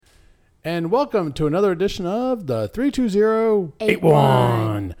And welcome to another edition of the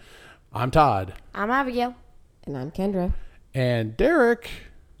 32081. I'm Todd. I'm Abigail. And I'm Kendra. And Derek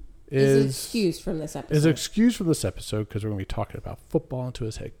is excused from this episode. Is excused from this episode because we're going to be talking about football and to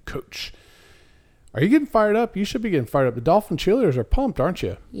his head coach. Are you getting fired up? You should be getting fired up. The Dolphin cheerleaders are pumped, aren't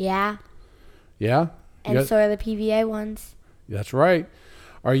you? Yeah. Yeah? And so are the PVA ones. That's right.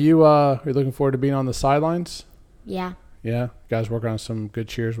 Are you looking forward to being on the sidelines? Yeah. Yeah? You guys working on some good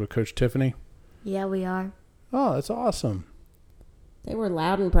cheers with Coach Tiffany? Yeah, we are. Oh, that's awesome. They were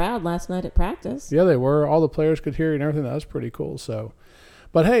loud and proud last night at practice. Yeah, they were. All the players could hear you and everything. That was pretty cool. So,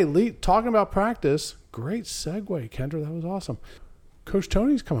 but hey, talking about practice, great segue, Kendra. That was awesome. Coach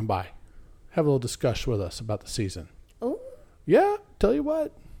Tony's coming by. Have a little discussion with us about the season. Oh. Yeah, tell you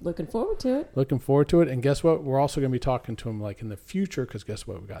what. Looking forward to it. Looking forward to it. And guess what? We're also going to be talking to him like in the future because guess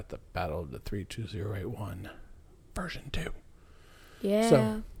what? We got the Battle of the 32081 version 2.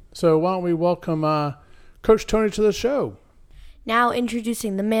 Yeah. So why don't we welcome Coach Tony to the show. Now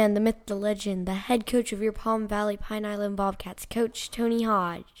introducing the man, the myth, the legend, the head coach of your Palm Valley Pine Island Bobcats, Coach Tony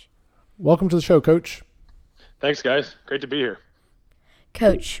Hodge. Welcome to the show, Coach. Thanks, guys. Great to be here.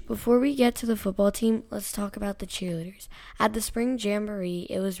 Coach, before we get to the football team, let's talk about the cheerleaders. At the Spring Jamboree,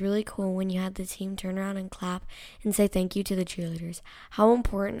 it was really cool when you had the team turn around and clap and say thank you to the cheerleaders. How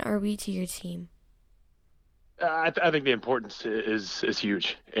important are we to your team? I think the importance is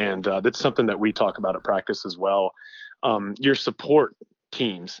huge, and that's something that we talk about at practice as well. Your support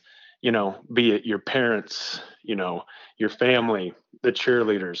teams, be it your parents, your family, the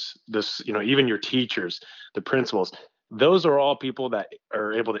cheerleaders, even your teachers, the principals. Those are all people that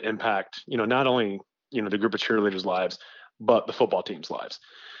are able to impact, not only, the group of cheerleaders' lives, but the football team's lives.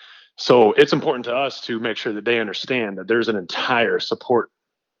 So it's important to us to make sure that they understand that there's an entire support,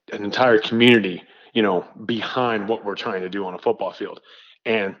 an entire community, behind what we're trying to do on a football field.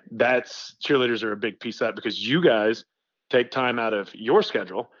 And cheerleaders are a big piece of that because you guys take time out of your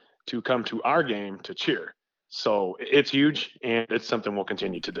schedule to come to our game to cheer. So it's huge, and it's something we'll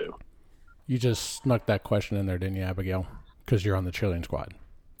continue to do. You just snuck that question in there, didn't you, Abigail? Because you're on the cheerleading squad.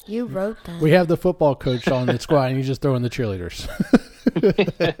 You wrote that. We have the football coach on the squad, and you just throw in the cheerleaders.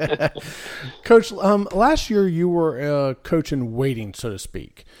 Coach, last year you were coach in waiting, so to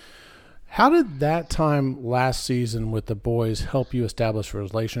speak. How did that time last season with the boys help you establish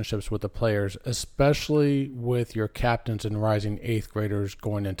relationships with the players, especially with your captains and rising eighth graders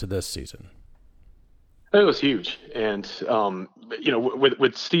going into this season? It was huge. And,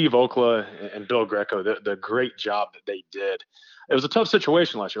 with Steve Okla and Bill Greco, the great job that they did, it was a tough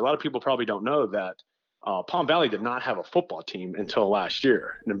situation last year. A lot of people probably don't know that Palm Valley did not have a football team until last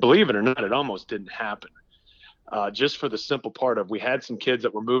year. And believe it or not, it almost didn't happen. Just for the simple part of we had some kids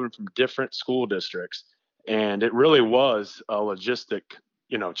that were moving from different school districts, and it really was a logistic,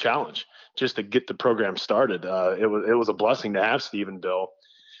 challenge just to get the program started. It was a blessing to have Steve and Bill,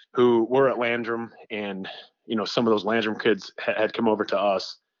 who were at Landrum, and some of those Landrum kids had come over to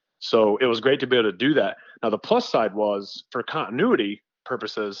us, so it was great to be able to do that. Now the plus side was, for continuity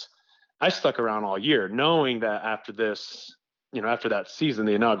purposes, I stuck around all year, knowing that after this, after that season,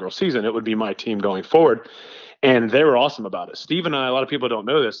 the inaugural season, it would be my team going forward. And they were awesome about it. Steve and I, a lot of people don't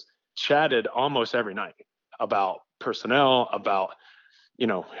know this, chatted almost every night about personnel, about,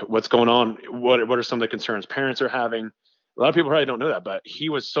 what's going on, what are some of the concerns parents are having. A lot of people probably don't know that, but he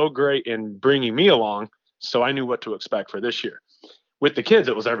was so great in bringing me along, so I knew what to expect for this year. With the kids,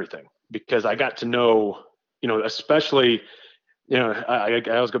 it was everything, because I got to know, especially, I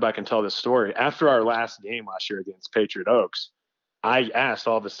always go back and tell this story. After our last game last year against Patriot Oaks, I asked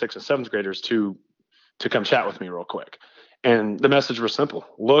all the 6th and 7th graders to come chat with me real quick. And the message was simple.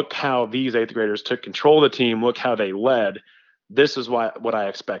 Look how these 8th graders took control of the team. Look how they led. This is what I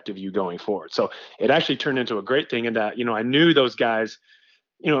expect of you going forward. So it actually turned into a great thing in that, I knew those guys,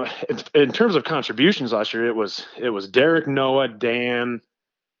 in terms of contributions last year, it was Derek, Noah, Dan,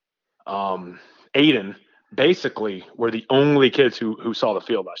 Aiden, basically were the only kids who saw the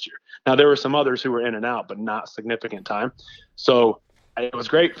field last year. Now there were some others who were in and out, but not significant time. So it was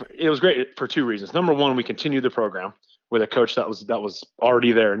great. It was great for two reasons. Number one, we continued the program with a coach that was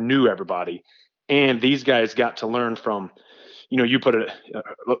already there, knew everybody, and these guys got to learn from, you put it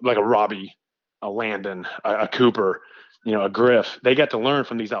like a Robbie, a Landon, a Cooper, a Griff. They got to learn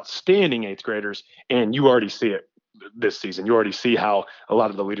from these outstanding 8th graders, and you already see it this season. You already see how a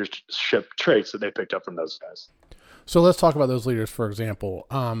lot of the leadership traits that they picked up from those guys. So let's talk about those leaders, for example.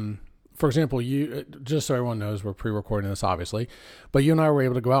 for example, you just so everyone knows, we're pre-recording this, obviously, but you and I were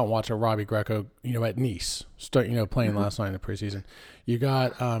able to go out and watch a Robbie Greco, at Nice, playing last night in the preseason. You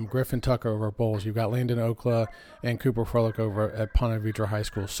got Griffin Tucker over at Bowles. You've got Landon Okla and Cooper Froelich over at Ponte Vedra High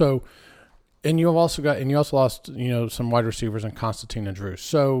School. So, and you also lost, some wide receivers in Constantine and Drew.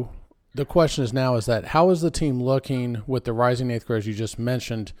 So the question is now how is the team looking with the rising eighth graders you just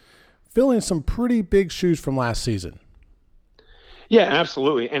mentioned, filling some pretty big shoes from last season? Yeah,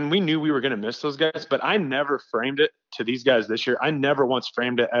 absolutely. And we knew we were going to miss those guys, but I never framed it to these guys this year. I never once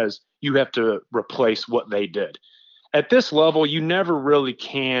framed it as you have to replace what they did. At this level, you never really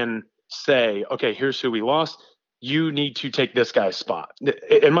can say, okay, here's who we lost. You need to take this guy's spot.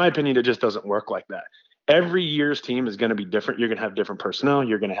 In my opinion, it just doesn't work like that. Every year's team is going to be different. You're going to have different personnel.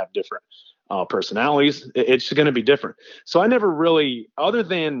 You're going to have different personalities. It's going to be different. So I never really, other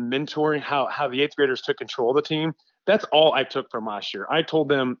than mentoring how the eighth graders took control of the team, that's all I took from last year. I told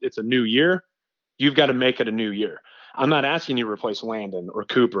them it's a new year. You've got to make it a new year. I'm not asking you to replace Landon or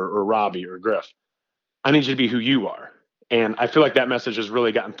Cooper or Robbie or Griff. I need you to be who you are. And I feel like that message has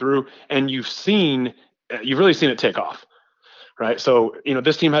really gotten through, and you've really seen it take off, right? So,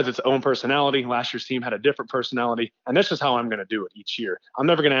 this team has its own personality. Last year's team had a different personality, and that's just how I'm going to do it each year. I'm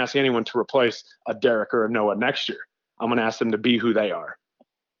never going to ask anyone to replace a Derek or a Noah next year. I'm going to ask them to be who they are.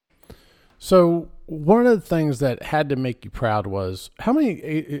 So one of the things that had to make you proud was how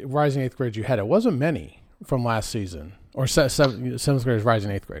many rising eighth graders you had. It wasn't many from last season, or seventh graders, rising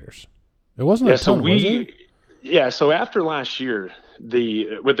eighth graders. It wasn't a ton, was it? Yeah, so after last year,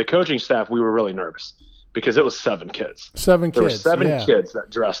 with the coaching staff, we were really nervous because it was 7 kids. There were 7 kids that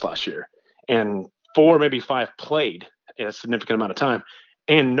dressed last year, and 4, maybe 5 played in a significant amount of time,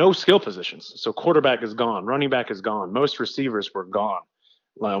 and no skill positions. So quarterback is gone, running back is gone, most receivers were gone,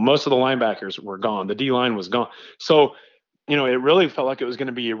 most of the linebackers were gone, the D-line was gone. So, it really felt like it was going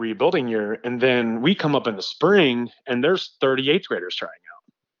to be a rebuilding year, and then we come up in the spring, and there's 38th graders trying out.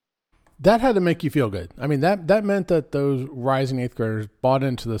 That had to make you feel good. I mean, that meant that those rising eighth graders bought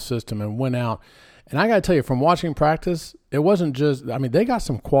into the system and went out. And I got to tell you, from watching practice, it wasn't just, they got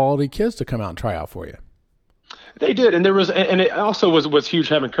some quality kids to come out and try out for you. They did. And it also was huge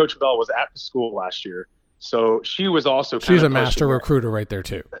having Coach Bell was at the school last year. So she was also she's a master recruiter right there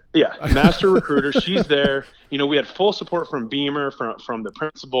too. Yeah, master recruiter. She's there. We had full support from Beamer, from the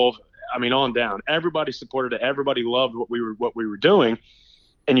principal. On down. Everybody supported it. Everybody loved what we were doing.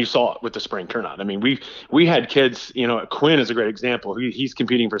 And you saw it with the spring turnout. We had kids, Quinn is a great example. He's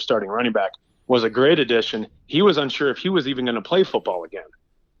competing for starting running back, was a great addition. He was unsure if he was even going to play football again.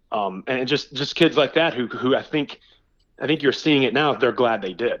 And just kids like that who I think you're seeing it now. They're glad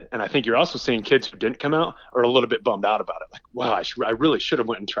they did. And I think you're also seeing kids who didn't come out are a little bit bummed out about it. Like, wow, I really should have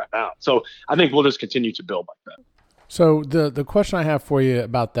went and tried out. So I think we'll just continue to build like that. So the question I have for you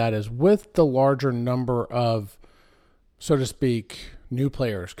about that is, with the larger number of, so to speak, new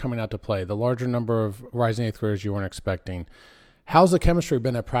players coming out to play, the larger number of rising eighth graders you weren't expecting, how's the chemistry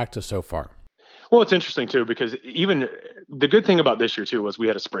been at practice so far? Well, it's interesting too, because even the good thing about this year too was we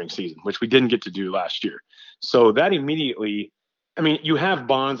had a spring season, which we didn't get to do last year. So that immediately, you have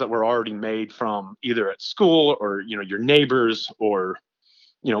bonds that were already made from either at school or, your neighbors or,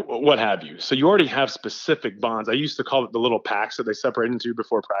 what have you. So you already have specific bonds. I used to call it the little packs that they separate into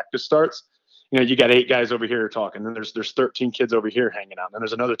before practice starts. You got 8 guys over here talking, then there's 13 kids over here hanging out, and then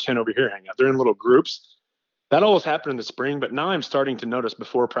there's another 10 over here hanging out. They're in little groups. That always happened in the spring, but now I'm starting to notice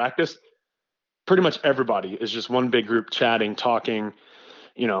before practice, pretty much everybody is just one big group chatting, talking.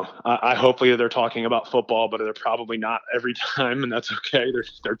 I hopefully they're talking about football, but they're probably not every time, and that's okay.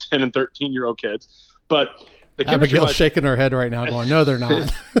 They're 10 and 13-year-old kids. But the Abigail's shaking her head right now going, no, they're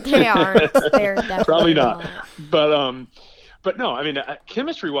not. They aren't. They're definitely probably not. But no,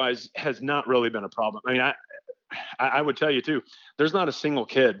 chemistry-wise has not really been a problem. I would tell you too, there's not a single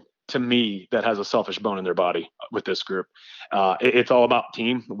kid to me that has a selfish bone in their body with this group. It's all about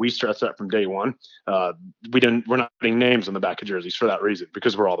team. We stress that from day one. We're not putting names on the back of jerseys for that reason,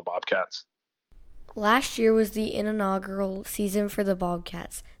 because we're all the Bobcats. Last year was the inaugural season for the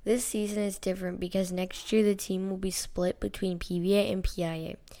Bobcats. This season is different because next year the team will be split between PBA and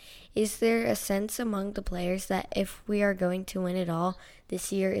PIA. Is there a sense among the players that if we are going to win it all,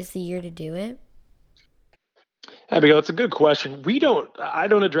 this year is the year to do it? Abigail, it's a good question. I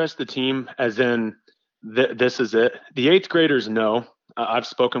don't address the team as in this is it. The 8th graders know. I've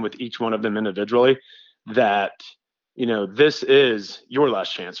spoken with each one of them individually that, this is your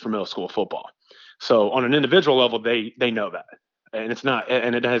last chance for middle school football. So on an individual level, they know that. And it's not,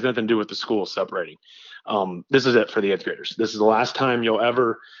 and it has nothing to do with the school separating. This is it for the 8th graders. This is the last time you'll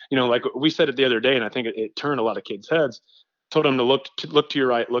ever, like we said it the other day, and I think it turned a lot of kids' heads. told them to look to your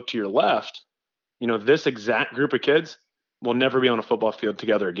right, look to your left, this exact group of kids will never be on a football field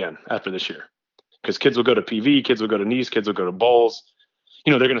together again after this year, because kids will go to PV, kids will go to Nice, kids will go to bowls.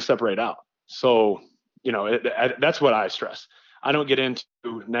 They're going to separate out. So, that's what I stress. I don't get into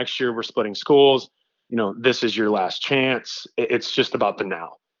next year we're splitting schools. This is your last chance. It's just about the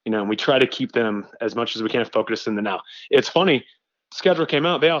now. And we try to keep them as much as we can focused in the now. It's funny, schedule came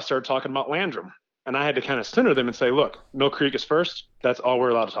out, they all started talking about Landrum. And I had to kind of center them and say, look, Mill Creek is first. That's all we're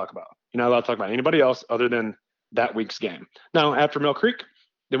allowed to talk about. You're not allowed to talk about anybody else other than that week's game. Now, after Mill Creek,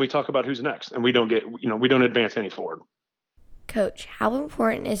 then we talk about who's next, and we don't advance any forward. Coach, how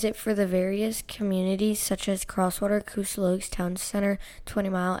important is it for the various communities such as Crosswater, Coastal Oaks, Town Center, 20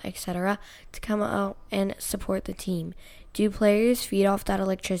 Mile, etc., to come out and support the team? Do players feed off that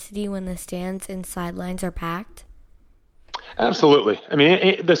electricity when the stands and sidelines are packed? Absolutely. I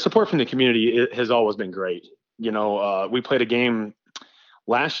mean, the support from the community has always been great. We played a game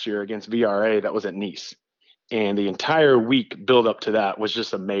last year against VRA that was at Nice, and the entire week build up to that was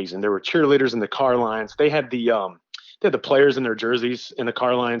just amazing. There were cheerleaders in the car lines. They had the players in their jerseys in the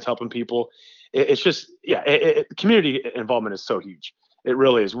car lines helping people. It's just, community involvement is so huge. It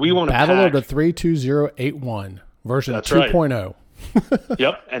really is. We want to Battle of the 32081 version 2.0. Right.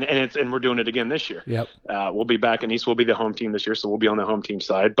 Yep, and we're doing it again this year. Yep. We'll be back in East. We'll be the home team this year, so we'll be on the home team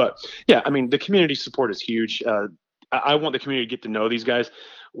side. But yeah, I mean, the community support is huge. I want the community to get to know these guys.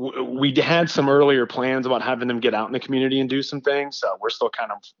 We had some earlier plans about having them get out in the community and do some things. We're still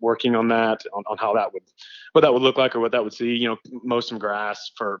kind of working on that, on how what that would look like or what that would see. Mow some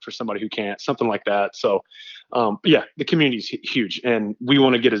grass for somebody who can't, something like that. So, the community is huge, and we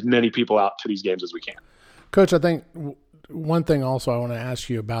want to get as many people out to these games as we can. Coach, I think one thing also I want to ask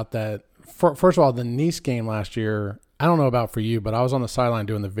you about that. First of all, the Nice game last year, I don't know about for you, but I was on the sideline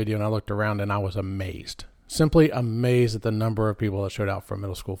doing the video, and I looked around, and I was amazed. Simply amazed at the number of people that showed out for a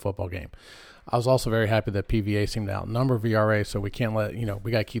middle school football game. I was also very happy that PVA seemed to outnumber VRA, so we can't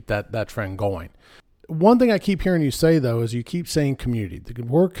we got to keep that trend going. One thing I keep hearing you say, though, is you keep saying community. The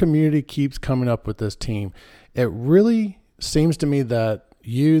word community keeps coming up with this team. It really seems to me that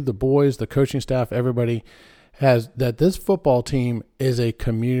you, the boys, the coaching staff, everybody that this football team is a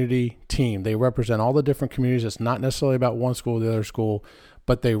community team. They represent all the different communities. It's not necessarily about one school or the other school,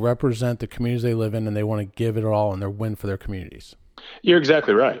 but they represent the communities they live in, and they want to give it all and their win for their communities. You're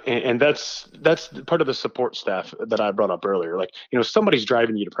exactly right. And that's part of the support staff that I brought up earlier. Like, somebody's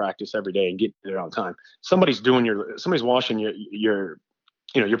driving you to practice every day and getting there on time. Somebody's washing your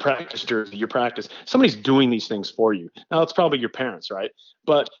practice jersey, your practice. Somebody's doing these things for you. Now, it's probably your parents, right?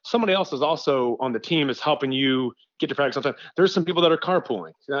 But somebody else is also on the team is helping you get to practice on time. There's some people that are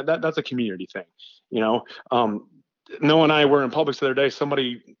carpooling. That's a community thing, Noah and I were in Publix the other day.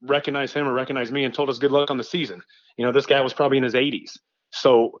 Somebody recognized him or recognized me and told us good luck on the season. This guy was probably in his 80s.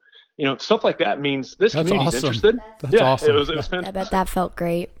 So, stuff like that means this community's interested. That's awesome. It was fantastic. I bet that felt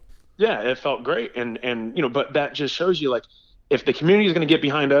great. Yeah, it felt great. And but that just shows you, like, if the community is going to get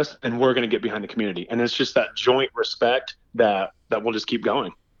behind us, then we're going to get behind the community. And it's just that joint respect that we'll just keep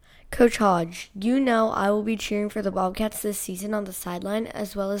going. Coach Hodge, I will be cheering for the Bobcats this season on the sideline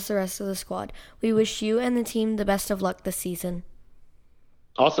as well as the rest of the squad. We wish you and the team the best of luck this season.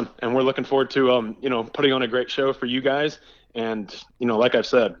 Awesome. And we're looking forward to, putting on a great show for you guys. And, like I've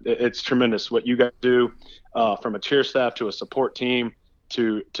said, it's tremendous what you guys do from a cheer staff to a support team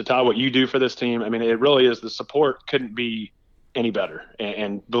to Todd, what you do for this team. I mean, it really is, the support couldn't be any better.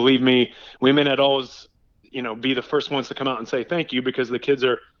 And believe me, we may not always, be the first ones to come out and say thank you, because the kids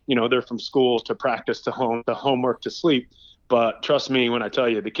are, they're from school to practice to home, to homework to sleep. But trust me when I tell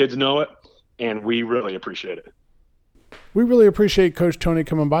you, the kids know it, and we really appreciate it. We really appreciate Coach Tony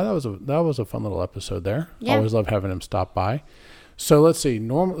coming by. That was a fun little episode there. Yeah. Always love having him stop by. So let's see.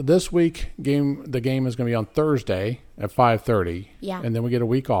 This week the game is going to be on Thursday at 5:30. Yeah. And then we get a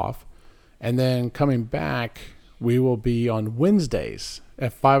week off, and then coming back we will be on Wednesdays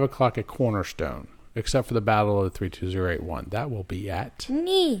at 5:00 at Cornerstone. Except for the Battle of the 32081. That will be at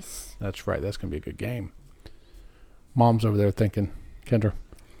Nice. That's right. That's going to be a good game. Mom's over there thinking, Kendra.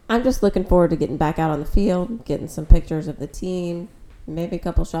 I'm just looking forward to getting back out on the field, getting some pictures of the team, maybe a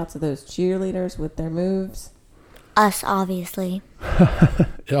couple shots of those cheerleaders with their moves. Us, obviously.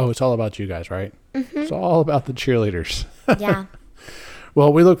 Oh, it's all about you guys, right? Mm-hmm. It's all about the cheerleaders. Yeah.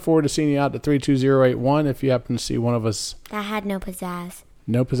 Well, we look forward to seeing you out at 32081 if you happen to see one of us. That had no pizzazz.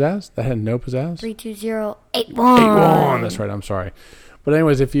 No pizzazz? That had no pizzazz? 32081. That's right. I'm sorry. But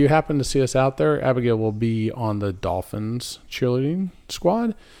anyways, if you happen to see us out there, Abigail will be on the Dolphins cheerleading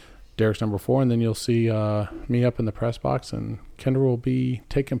squad. Derek's number 4, and then you'll see me up in the press box, and Kendra will be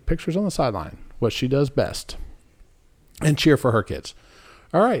taking pictures on the sideline, what she does best. and cheer for her kids.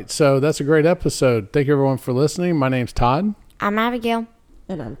 All right, so that's a great episode. Thank you, everyone, for listening. My name's Todd. I'm Abigail.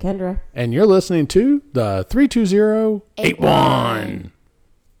 And I'm Kendra. And you're listening to the 32081.